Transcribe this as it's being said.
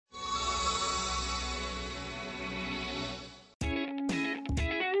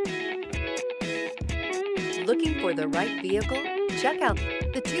Looking for the right vehicle? Check out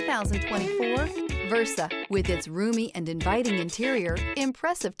the 2024 Versa. With its roomy and inviting interior,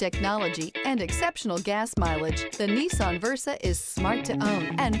 impressive technology, and exceptional gas mileage, the Nissan Versa is smart to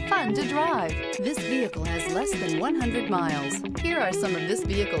own and fun to drive. This vehicle has less than 100 miles. Here are some of this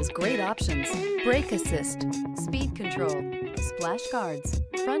vehicle's great options: brake assist, speed control, splash guards,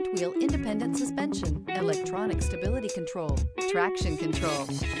 front wheel independent suspension, electronic stability control, traction control,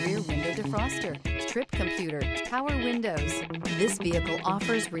 rear window defroster, trip computer, power windows. This vehicle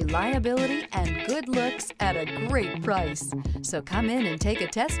offers reliability and good looks at a great price. So come in and take a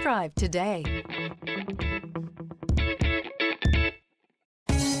test drive today.